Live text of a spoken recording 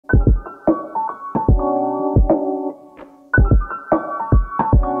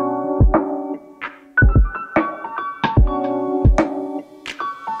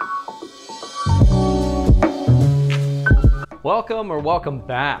Welcome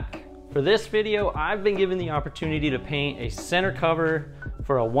back. For this video, I've been given the opportunity to paint a center cover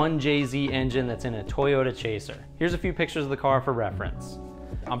for a 1JZ engine that's in a Toyota Chaser. Here's a few pictures of the car for reference.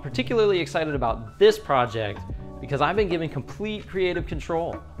 I'm particularly excited about this project because I've been given complete creative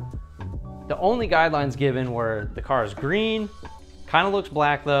control. The only guidelines given were the car is green, kind of looks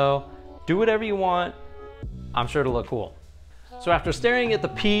black though, do whatever you want, I'm sure it'll look cool. So after staring at the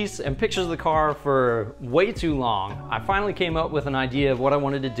piece and pictures of the car for way too long, I finally came up with an idea of what I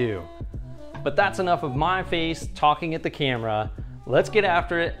wanted to do. But that's enough of my face talking at the camera. Let's get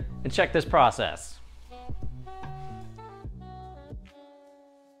after it and check this process.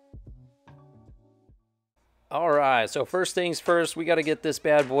 All right, so first things first, we gotta get this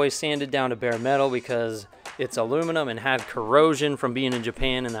bad boy sanded down to bare metal because it's aluminum and had corrosion from being in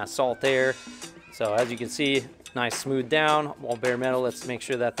Japan in that salt air. So as you can see, nice smooth down, all bare metal. Let's make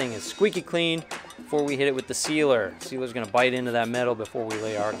sure that thing is squeaky clean before we hit it with the sealer. Sealer's gonna bite into that metal before we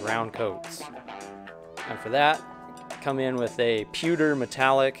lay our ground coats. And for that, come in with a pewter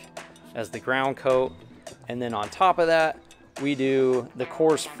metallic as the ground coat. And then on top of that, we do the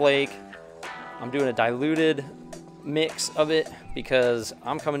coarse flake. I'm doing a diluted mix of it because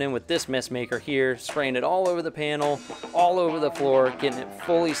I'm coming in with this mess maker here, spraying it all over the panel, all over the floor, getting it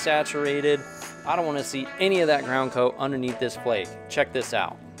fully saturated. I don't want to see any of that ground coat underneath this flake. Check this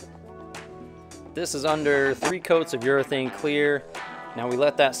out. This is under 3 coats of urethane clear. Now we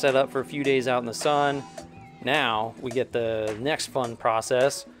let that set up for a few days out in the sun. Now we get the next fun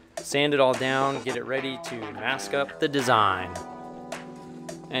process, sand it all down, get it ready to mask up the design.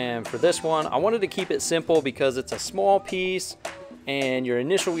 And for this one, I wanted to keep it simple because it's a small piece and your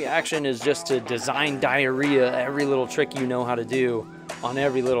initial reaction is just to design diarrhea, every little trick you know how to do on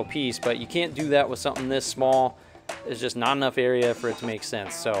every little piece, but you can't do that with something this small. There's just not enough area for it to make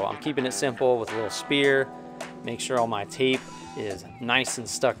sense. So I'm keeping it simple with a little spear, make sure all my tape is nice and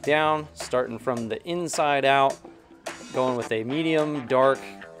stuck down, starting from the inside out, going with a medium dark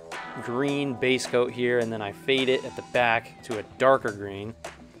green base coat here, and then I fade it at the back to a darker green.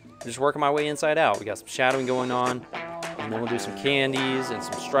 Just working my way inside out. We got some shadowing going on, and then we'll do some candies and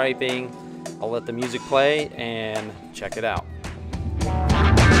some striping. I'll let the music play and check it out.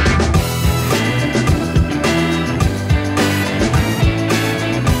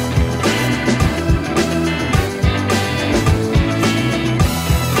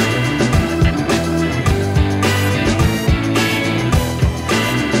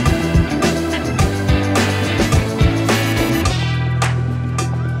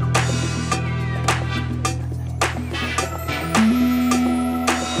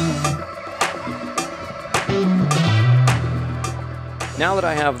 Now that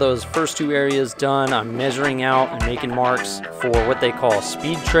I have those first 2 areas done, I'm measuring out and making marks for what they call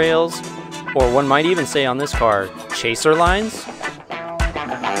speed trails, or one might even say on this car, chaser lines.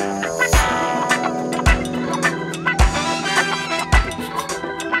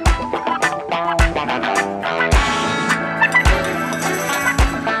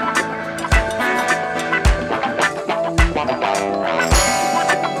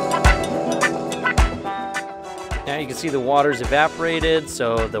 Now you can see the water's evaporated,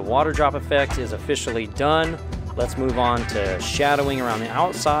 so the water drop effect is officially done. Let's move on to shadowing around the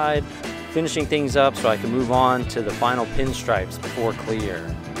outside, finishing things up so I can move on to the final pinstripes before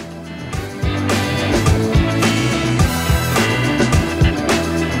clear.